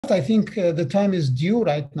start. I think the time is due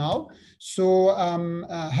right now. So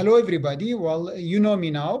hello, everybody. Well, you know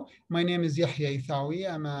me now. My name is Yahya Ithawi.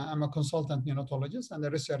 I'm a consultant neonatologist and a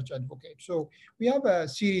research advocate. So we have a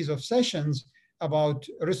series of sessions about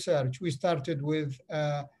research. We started with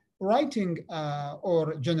writing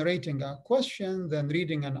or generating a question, then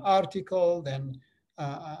reading an article, then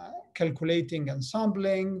calculating and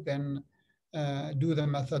sampling, then do the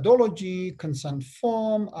methodology, consent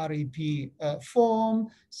form, REP form,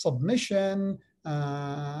 submission,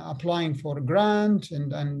 applying for a grant,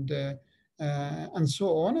 and so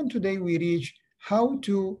on. And today we reach how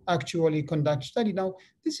to actually conduct study. Now,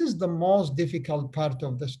 this is the most difficult part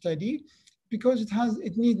of the study because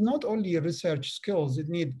it needs not only research skills, it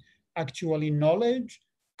needs actually knowledge,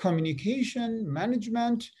 communication,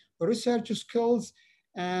 management, research skills,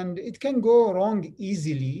 and it can go wrong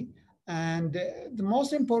easily. And the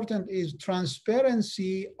most important is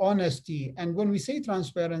transparency, honesty. And when we say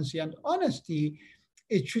transparency and honesty,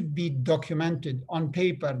 it should be documented on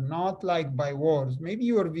paper, not like by words. Maybe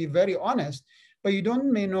you will be very honest, but you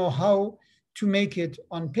may know how to make it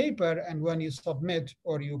on paper. And when you submit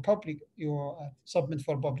or you submit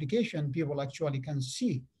for publication, people actually can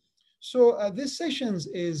see. So this sessions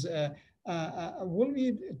is, will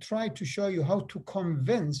we try to show you how to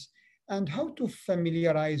convince and how to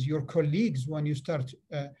familiarize your colleagues when you start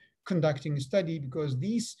conducting a study, because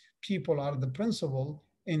these people are the principal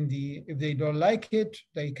if they don't like it,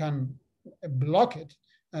 they can block it,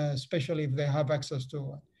 especially if they have access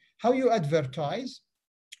to how you advertise,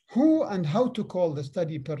 who and how to call the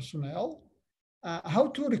study personnel, how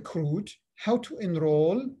to recruit, how to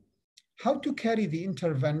enroll, how to carry the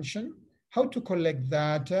intervention, how to collect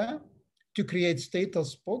data, to create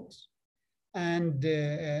status books, and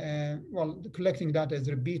well, collecting data is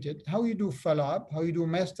repeated, how you do follow-up, how you do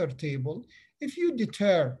master table, if you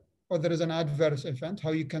deter or there is an adverse event,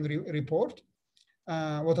 how you can report,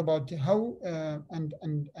 what about how and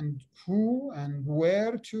who and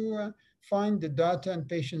where to find the data and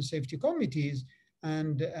patient safety committees,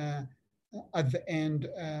 and at the end,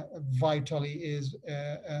 vitally is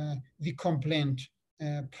the complaint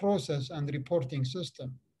process and reporting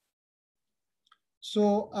system.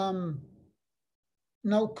 So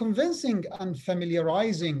now, convincing and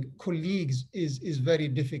familiarizing colleagues is very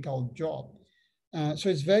difficult job. So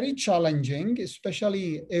it's very challenging,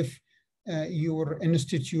 especially if your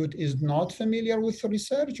institute is not familiar with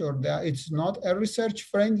research or that it's not a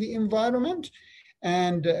research-friendly environment.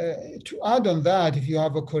 And to add on that, if you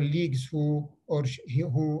have a colleagues who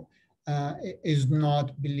is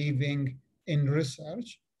not believing in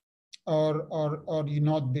research, or you're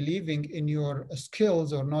not believing in your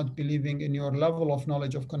skills or not believing in your level of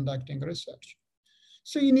knowledge of conducting research.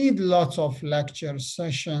 So you need lots of lectures,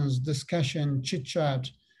 sessions, discussion, chit chat,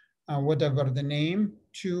 whatever the name,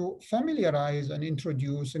 to familiarize and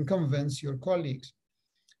introduce and convince your colleagues.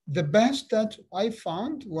 The best that I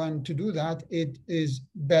found when to do that, it is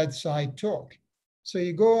bedside talk. So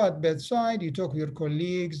you go at bedside, you talk with your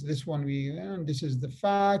colleagues, this is the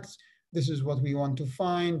facts, this is what we want to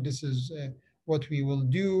find, this is what we will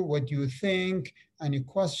do, what do you think, any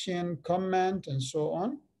question, comment, and so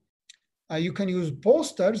on. You can use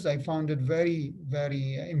posters. I found it very,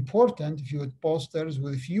 very important. If you use posters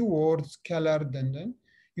with few words, colored, and then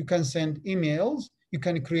you can send emails, you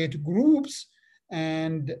can create groups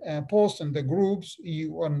and post in the groups.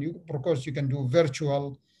 Of course, you can do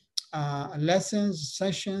virtual lessons,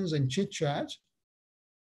 sessions, and chit chat.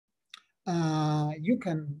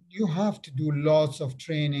 You have to do lots of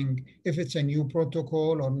training. If it's a new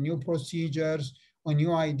protocol or new procedures or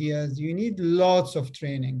new ideas, you need lots of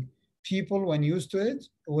training. People, when used to it,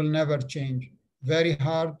 will never change. Very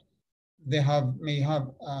hard. They may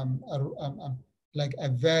have like a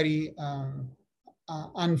very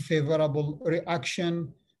unfavorable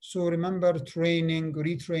reaction. So remember, training,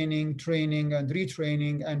 retraining, training, and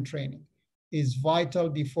retraining, and training is vital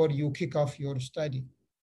before you kick off your study.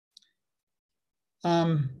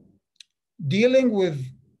 Dealing with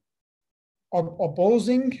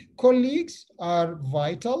opposing colleagues are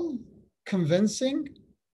vital, convincing,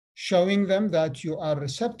 showing them that you are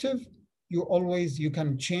receptive. You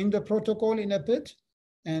can change the protocol in a bit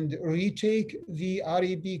and retake the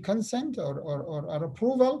REP consent or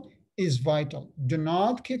approval is vital. Do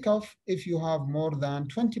not kick off if you have more than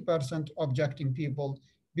 20% objecting people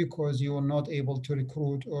because you are not able to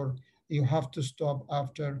recruit, or you have to stop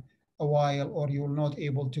after a while, or you're not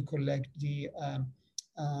able to collect the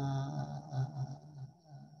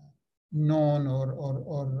known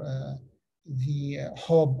or the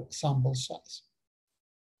Hobbe sample size.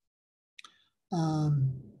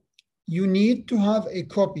 You need to have a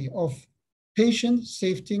copy of patient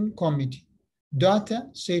safety committee, data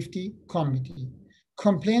safety committee,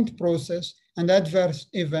 complaint process, and adverse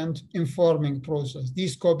event informing process.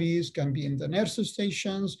 These copies can be in the nurse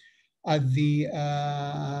stations, at the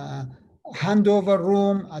handover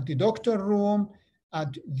room, at the doctor room,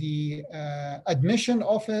 at the admission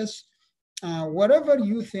office, wherever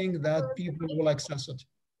you think that people will access it.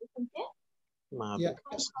 Yeah.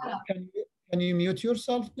 Can you mute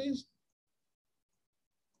yourself, please?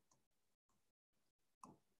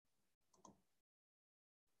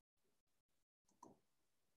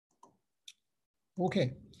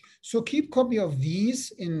 Okay, so keep copy of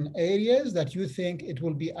these in areas that you think it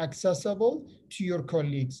will be accessible to your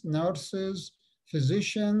colleagues, nurses,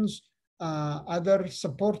 physicians, other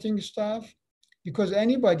supporting staff, because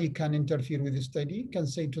anybody can interfere with the study, can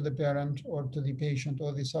say to the parent or to the patient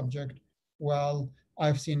or the subject, well,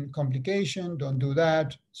 I've seen complication, don't do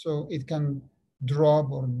that. So it can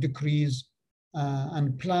drop or decrease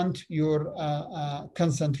and plant your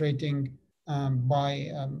concentrating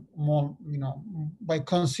by more, by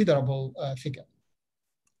considerable figure.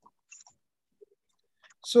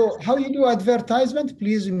 So how you do advertisement?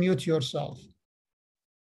 Please mute yourself.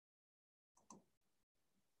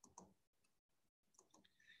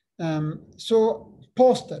 So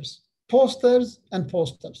posters and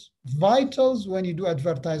posters. Vitals when you do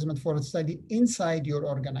advertisement for a study inside your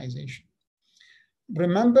organization.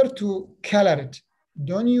 Remember to color it.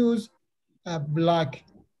 Don't use black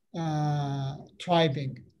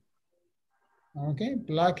typing. Okay,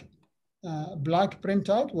 black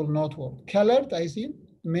printout will not work. Colored, I see,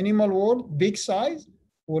 minimal word, big size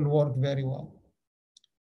will work very well.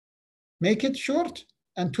 Make it short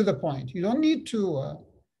and to the point. You don't need to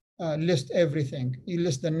list everything. You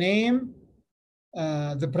list the name,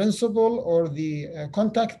 the principal or the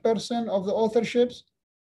contact person of the authorships,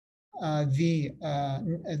 the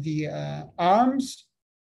arms,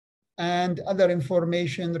 and other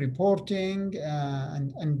information, reporting,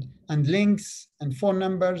 and links, and phone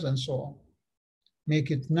numbers, and so on.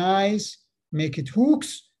 Make it nice, make it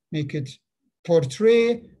hooks, make it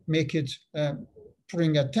portray, make it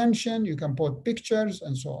bring attention. You can put pictures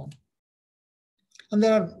and so on. And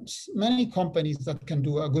there are many companies that can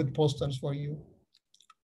do a good posters for you.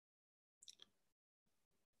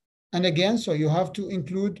 And again, so you have to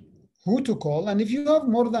include who to call. And if you have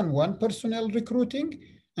more than one personnel recruiting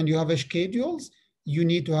and you have a schedules, you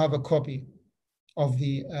need to have a copy of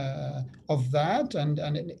the of that and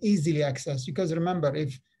easily access. Because remember,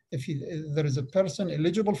 if there is a person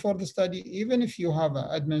eligible for the study, even if you have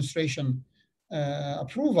administration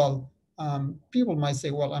approval, people might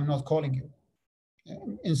say, well, I'm not calling you,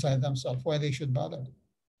 inside themselves, why they should bother.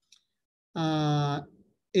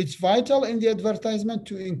 It's vital in the advertisement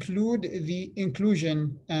to include the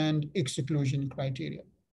inclusion and exclusion criteria.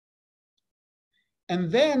 And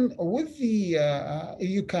then with the,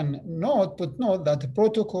 you can put note that the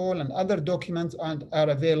protocol and other documents are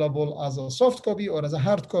available as a soft copy or as a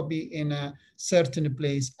hard copy in a certain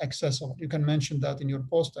place accessible. You can mention that in your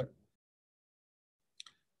poster.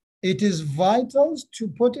 It is vital to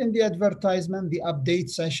put in the advertisement the update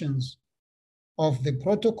sessions of the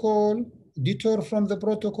protocol, detour from the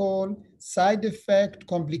protocol, side effect,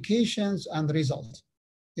 complications, and results.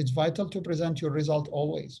 It's vital to present your result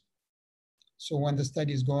always. So when the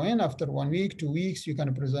study is going, after 1 week, 2 weeks, you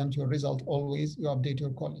can present your result always, you update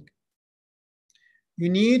your colleague. You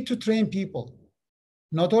need to train people,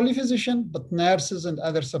 not only physicians, but nurses and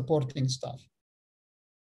other supporting staff.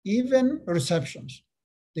 Even receptions,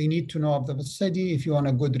 they need to know of the study if you want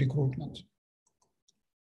a good recruitment.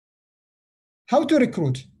 How to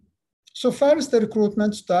recruit? So first, the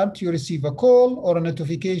recruitment start, you receive a call or a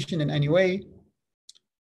notification in any way.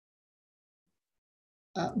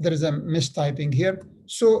 There is a mistyping here.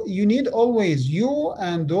 So you need always, you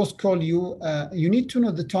and those call you, you need to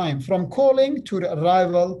know the time from calling to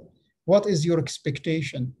arrival. What is your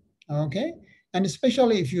expectation? Okay. And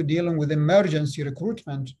especially if you're dealing with emergency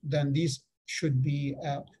recruitment, then these should be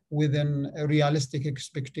within a realistic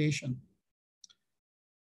expectation.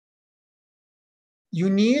 You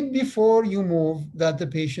need, before you move, that the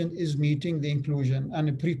patient is meeting the inclusion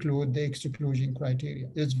and preclude the exclusion criteria.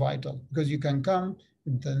 It's vital because you can come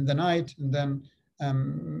in the night and then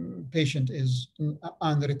patient is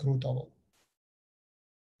unrecruitable.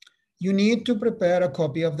 You need to prepare a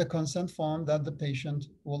copy of the consent form that the patient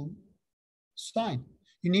will sign.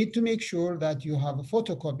 You need to make sure that you have a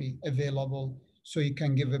photocopy available so you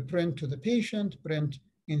can give a print to the patient, print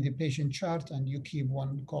in the patient chart, and you keep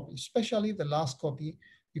one copy, especially the last copy,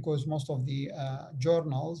 because most of the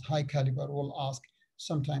journals, high caliber, will ask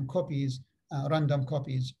sometimes copies, random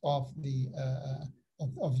copies of the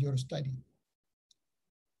of your study.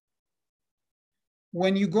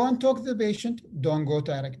 When you go and talk to the patient, don't go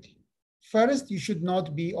directly. First, you should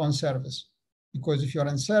not be on service, because if you're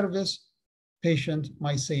on service, patient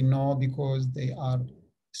might say no because they are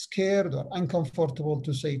scared or uncomfortable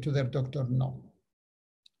to say to their doctor no.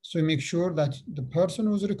 So make sure that the person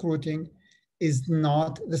who's recruiting is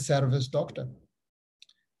not the service doctor.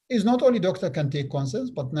 Is not only doctor can take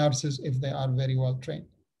consents, but nurses if they are very well trained.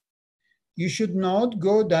 You should not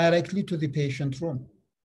go directly to the patient room.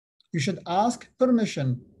 You should ask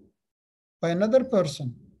permission by another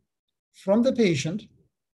person from the patient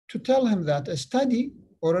to tell him that a study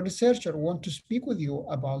or a researcher want to speak with you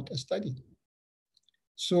about a study.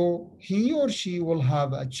 So he or she will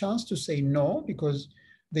have a chance to say no, because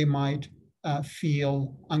they might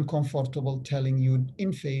feel uncomfortable telling you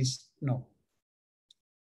in face no.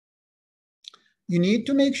 You need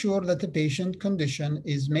to make sure that the patient condition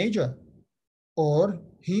is major, or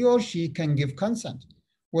he or she can give consent,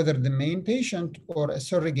 whether the main patient or a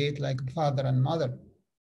surrogate like father and mother.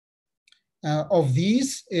 Of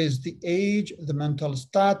these is the age, the mental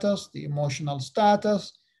status, the emotional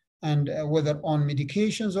status, and whether on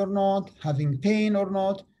medications or not, having pain or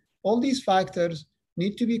not. All these factors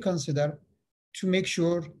need to be considered to make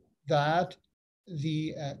sure that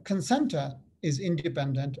the consenter is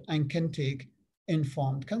independent and can take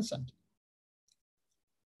informed consent.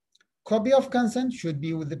 Copy of consent should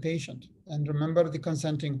be with the patient, and remember the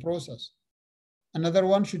consenting process. Another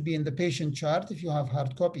one should be in the patient chart if you have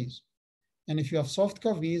hard copies. And if you have soft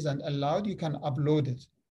copies and allowed, you can upload it.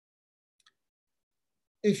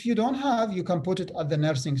 If you don't have, you can put it at the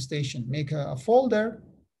nursing station. Make a folder,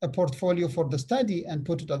 a portfolio for the study, and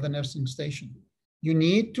put it at the nursing station. You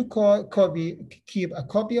need to keep a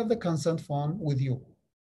copy of the consent form with you.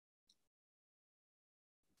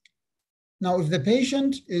 Now, if the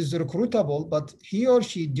patient is recruitable, but he or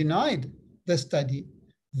she denied the study,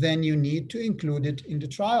 then you need to include it in the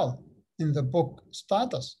trial, in the book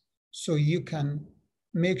status, so you can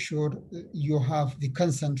make sure you have the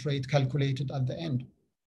consent rate calculated at the end.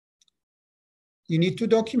 You need to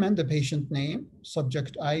document the patient name,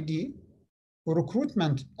 subject ID,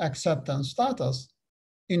 recruitment acceptance status,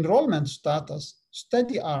 enrollment status,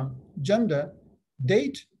 study arm, gender,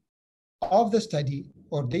 date of the study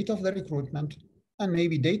or date of the recruitment, and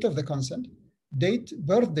maybe date of the consent, date,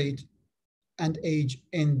 birth date, and age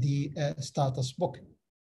in the status book.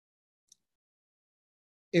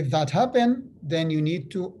 If that happens, then you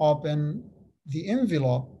need to open the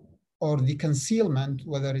envelope or the concealment,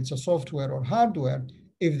 whether it's a software or hardware,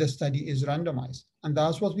 if the study is randomized. And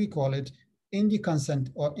that's what we call it in the consent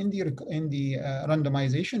or in the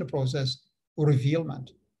randomization process,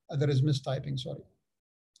 revealment. There is mistyping, sorry.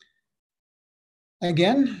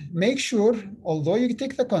 Again, make sure, although you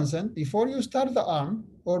take the consent, before you start the arm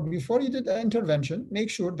or before you did the intervention, make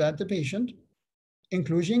sure that the patient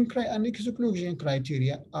inclusion and exclusion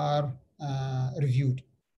criteria are reviewed.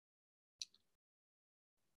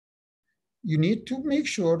 You need to make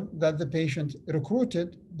sure that the patient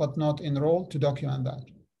recruited but not enrolled to document that.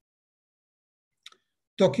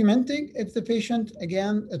 Documenting if the patient,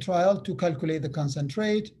 again, a trial to calculate the consent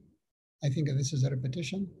rate. I think this is a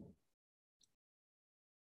repetition.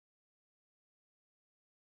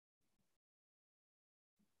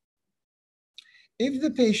 If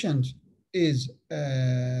the patient is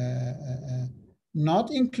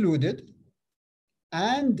not included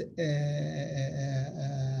and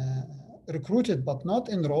recruited but not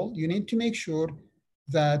enrolled, you need to make sure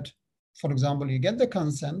that, for example, you get the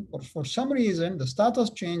consent, but for some reason the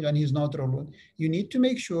status changed and he's not enrolled, you need to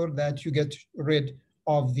make sure that you get rid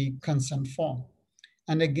of the consent form.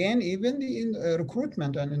 And again, even the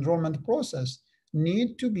recruitment and enrollment process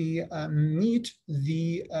need to be meet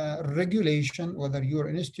the regulation, whether you're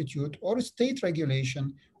an institute or a state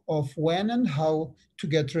regulation of when and how to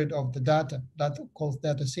get rid of the data. That calls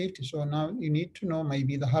data safety. So now you need to know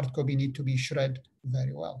maybe the hard copy need to be shredded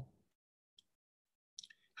very well.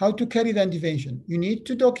 How to carry the intervention. You need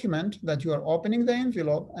to document that you are opening the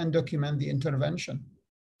envelope and document the intervention,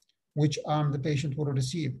 which arm the patient will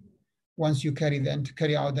receive. Once you carry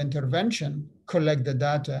out the intervention, collect the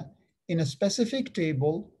data in a specific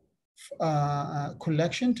table,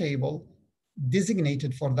 collection table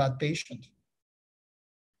designated for that patient.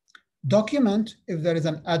 Document if there is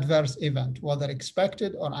an adverse event, whether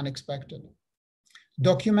expected or unexpected.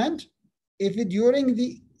 Document if during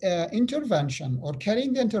the intervention or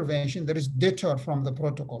carrying the intervention, there is deter from the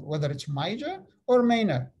protocol, whether it's major or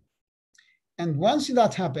minor. And once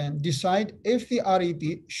that happens, decide if the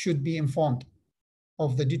REP should be informed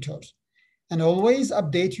of the detours. And always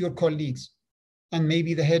update your colleagues and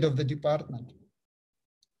maybe the head of the department.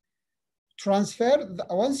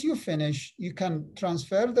 once you finish, you can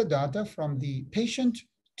transfer the data from the patient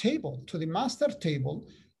table to the master table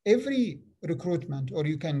every recruitment, or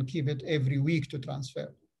you can keep it every week to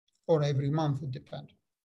transfer, or every month, it depends.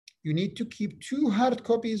 You need to keep 2 hard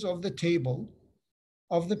copies of the table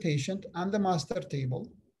of the patient and the master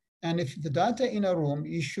table. And if the data in a room,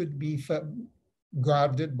 it should be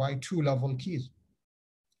guarded by 2-level keys.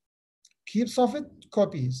 Keep soft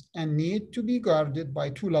copies and need to be guarded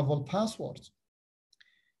by 2-level passwords.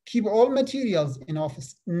 Keep all materials in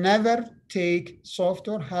office. Never take soft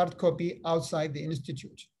or hard copy outside the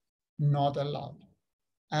institute. Not allowed.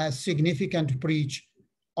 A significant breach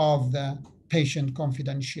of the patient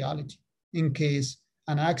confidentiality in case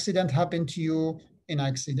an accident happened to you, in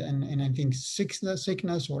I think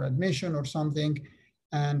sickness or admission or something,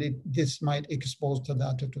 and this might expose the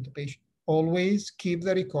data to the patient. Always keep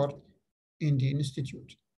the record in the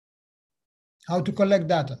institute. How to collect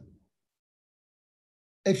data?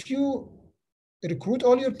 If you recruit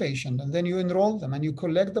all your patients and then you enroll them and you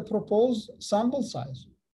collect the proposed sample size,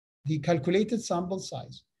 the calculated sample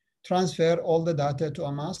size, transfer all the data to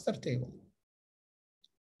a master table.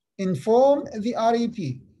 Inform the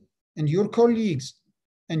REP and your colleagues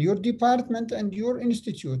and your department and your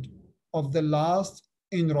institute of the last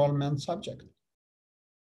enrollment subject.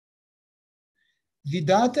 The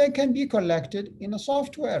data can be collected in a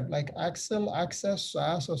software like Excel, Access,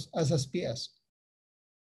 SAS, or SSPS.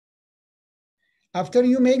 After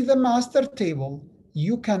you make the master table,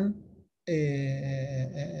 you can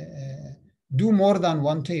do more than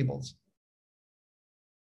 1 tables.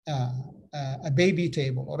 A baby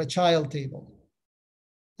table or a child table.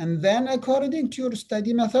 And then according to your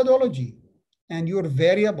study methodology and your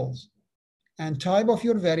variables and type of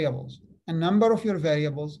your variables and number of your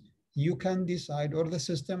variables, you can decide, or the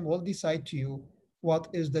system will decide to you, what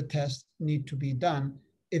is the test need to be done,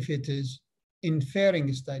 if it is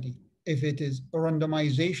inferring study, if it is a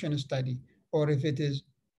randomization study, or if it is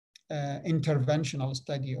interventional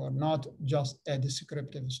study, or not just a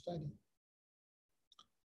descriptive study.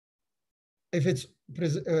 If it's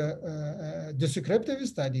descriptive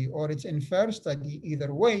study or it's infer study,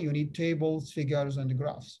 either way, you need tables, figures, and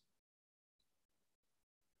graphs.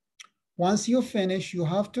 Once you finish, you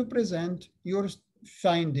have to present your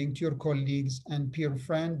finding to your colleagues and peer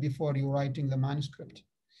friend before you're writing the manuscript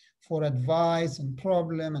for advice and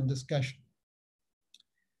problem and discussion.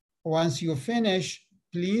 Once you finish,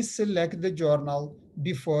 please select the journal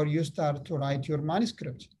before you start to write your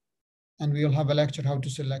manuscript. And we'll have a lecture how to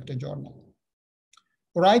select a journal.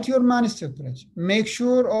 Write your manuscript. Make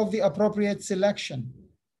sure of the appropriate selection.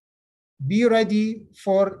 Be ready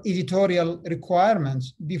for editorial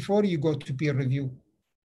requirements before you go to peer review.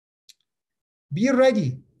 Be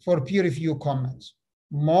ready for peer review comments.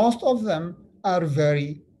 Most of them are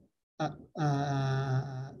very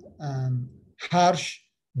harsh,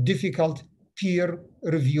 difficult peer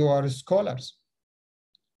reviewer scholars.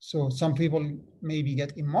 So some people maybe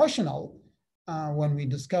get emotional when we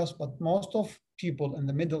discuss, but most of people in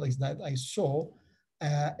the Middle East that I saw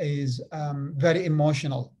is very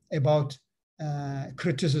emotional about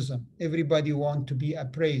criticism. Everybody wants to be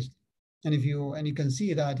appraised, and you can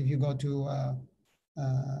see that if you go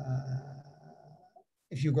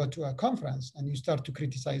to a conference and you start to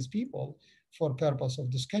criticize people for purpose of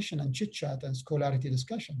discussion and chit chat and scholarity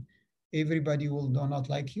discussion, everybody will not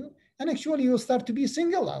like you, and actually you'll start to be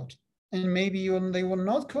singled out, and maybe they will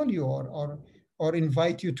not call you or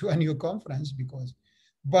invite you to a new conference because.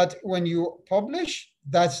 But when you publish,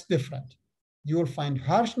 that's different. You will find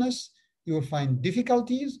harshness, you will find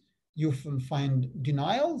difficulties, you will find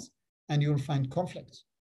denials, and you will find conflicts.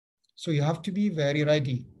 So you have to be very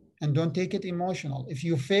ready and don't take it emotional. If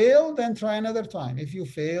you fail, then try another time. If you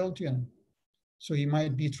failed, so you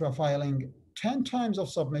might be filing 10 times of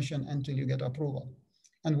submission until you get approval.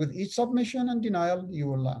 And with each submission and denial, you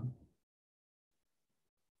will learn.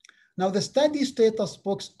 Now, the study status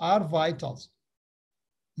books are vitals.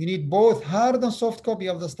 You need both hard and soft copy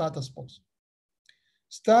of the status books.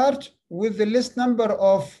 Start with the list number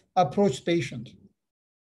of approached patient.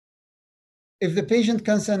 If the patient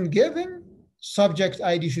consent given, subject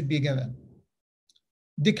ID should be given.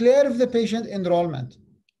 Declare if the patient enrollment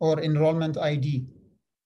or enrollment ID.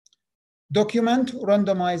 Document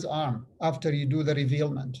randomized arm after you do the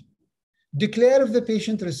revealment. Declare if the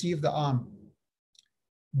patient received the arm.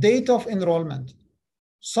 Date of enrollment.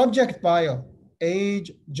 Subject bio,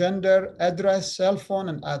 age, gender, address, cell phone,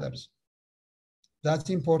 and others. That's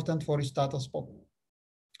important for a status book.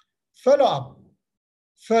 Follow up.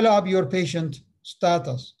 Follow up your patient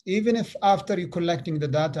status, even if after you're collecting the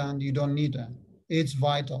data and you don't need it. It's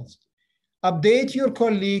vital. Update your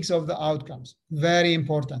colleagues of the outcomes, very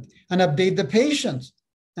important. And update the patients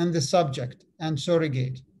and the subject and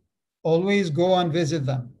surrogate. Always go and visit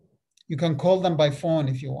them. You can call them by phone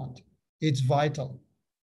if you want. It's vital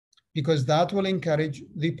because that will encourage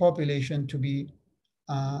the population to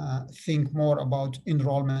think more about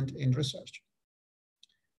enrollment in research.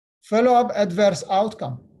 Follow up adverse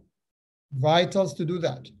outcome, vital to do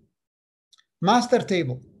that. Master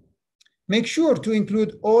table. Make sure to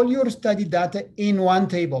include all your study data in one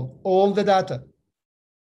table, all the data.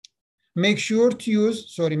 Make sure to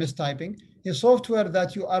use, sorry, mistyping, a software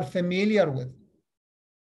that you are familiar with.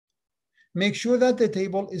 Make sure that the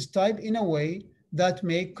table is typed in a way that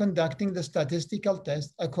makes conducting the statistical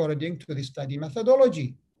test according to the study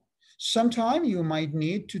methodology. Sometimes you might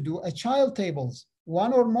need to do a child tables,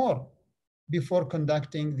 one or more, before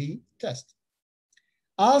conducting the test.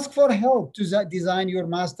 Ask for help to design your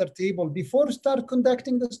master table before start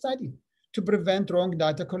conducting the study to prevent wrong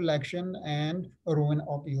data collection and ruin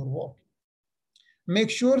of your work.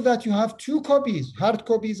 Make sure that you have 2 copies, hard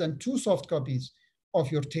copies and 2 soft copies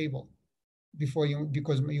of your table because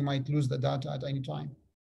you might lose the data at any time.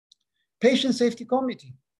 Patient safety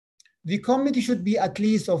committee. The committee should be at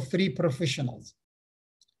least of 3 professionals.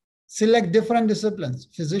 Select different disciplines,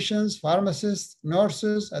 physicians, pharmacists,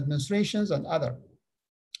 nurses, administrations, and other.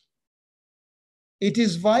 It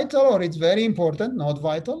is vital, or it's very important, not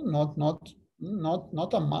vital,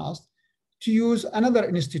 not a must, to use another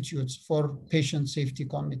institutes for patient safety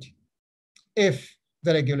committee, if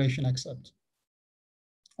the regulation accepts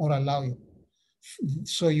or allow you.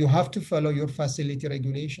 So you have to follow your facility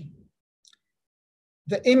regulation.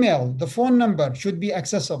 The email, the phone number should be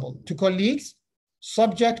accessible to colleagues,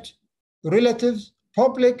 subject, relatives,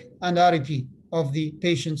 public, and REP of the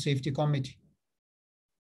patient safety committee.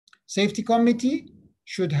 Safety committee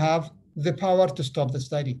should have the power to stop the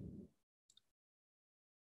study.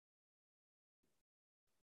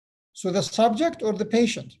 So the subject or the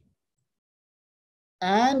patient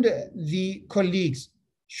and the colleagues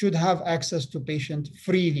should have access to patient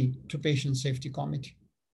freely to patient safety committee.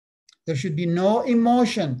 There should be no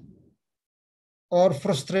emotion or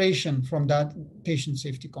frustration from that patient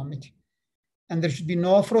safety committee. And there should be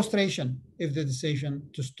no frustration if the decision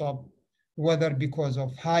to stop, whether because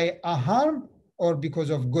of harm or because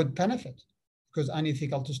of good benefit, because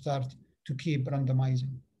unethical to start to keep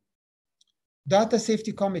randomizing. Data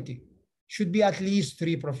safety committee should be at least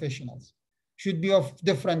 3 professionals, should be of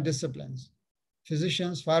different disciplines,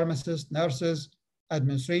 physicians, pharmacists, nurses,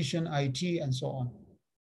 administration, IT, and so on.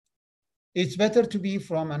 It's better to be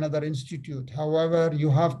from another institute. However, you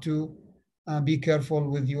have to be careful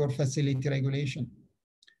with your facility regulation.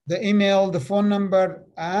 The email, the phone number,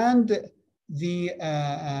 and the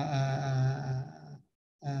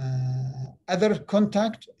other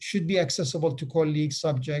contact should be accessible to colleagues,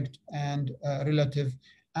 subject, and relative,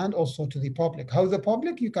 and also to the public. How the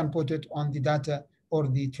public? You can put it on the data or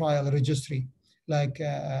the trial registry, like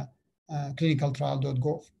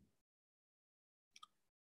clinicaltrial.gov.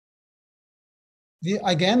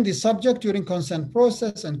 Again, the subject during consent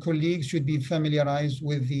process and colleagues should be familiarized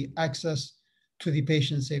with the access to the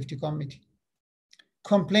patient safety committee.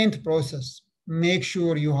 Complaint process. Make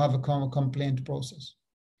sure you have a complaint process.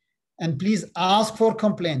 And please ask for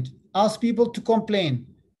complaint. Ask people to complain.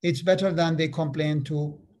 It's better than they complain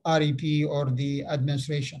to REP or the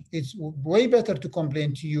administration. It's way better to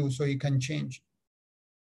complain to you so you can change.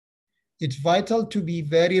 It's vital to be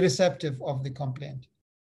very receptive of the complaint.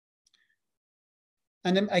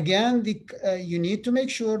 And then again, you need to make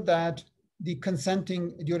sure that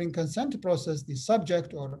during consent process, the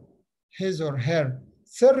subject or his or her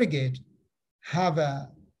surrogate have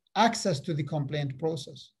access to the complaint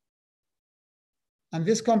process. And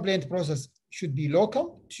this complaint process should be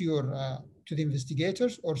local to the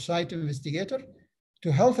investigators or site investigator,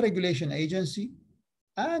 to health regulation agency,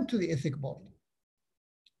 and to the ethics board.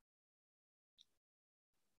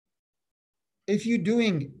 If you're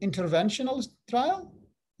doing interventional trial,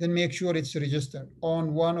 then make sure it's registered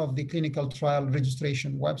on one of the clinical trial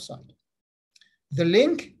registration website. The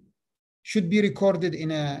link should be recorded in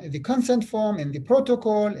the consent form, in the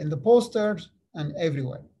protocol, in the posters, and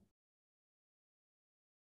everywhere.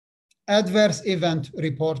 Adverse event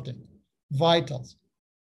reporting, vitals.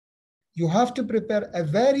 You have to prepare a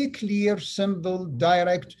very clear, simple,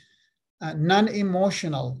 direct,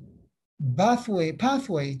 non-emotional pathway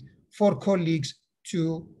for colleagues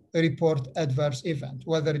to report adverse event,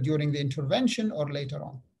 whether during the intervention or later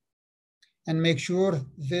on. And make sure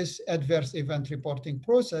this adverse event reporting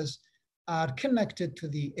process are connected to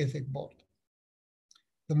the ethics board.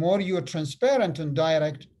 The more you are transparent and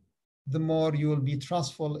direct, the more you will be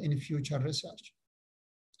trustful in future research.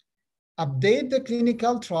 Update the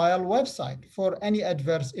clinical trial website for any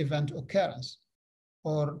adverse event occurrence,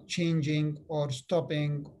 or changing or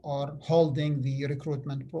stopping or holding the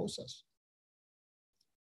recruitment process.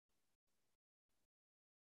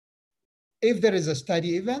 If there is a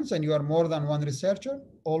study event and you are more than one researcher,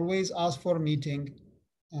 always ask for a meeting.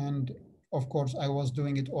 And of course, I was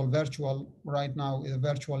doing it all virtual. Right now,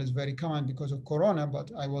 virtual is very common because of Corona,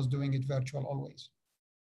 but I was doing it virtual always.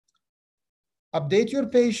 Update your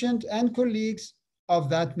patient and colleagues of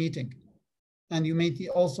that meeting. And you may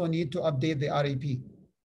also need to update the RAP.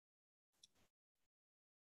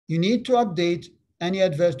 You need to update any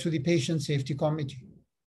adverse to the patient safety committee.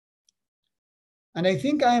 And I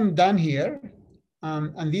think I am done here.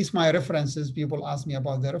 And these my references. People ask me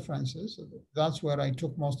about the references. That's where I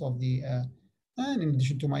took most of the, and in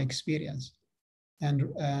addition to my experience. And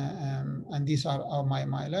these are my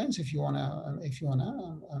lines. If you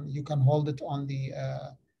wanna, you can hold it on the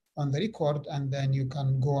record, and then you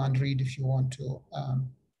can go and read if you want to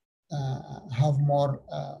have more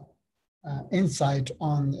insight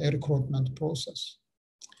on a recruitment process.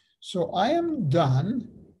 So I am done.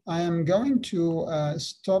 I am going to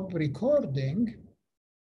stop recording.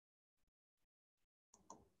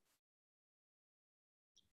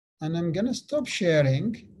 And I'm going to stop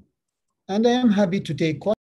sharing. And I am happy to take questions.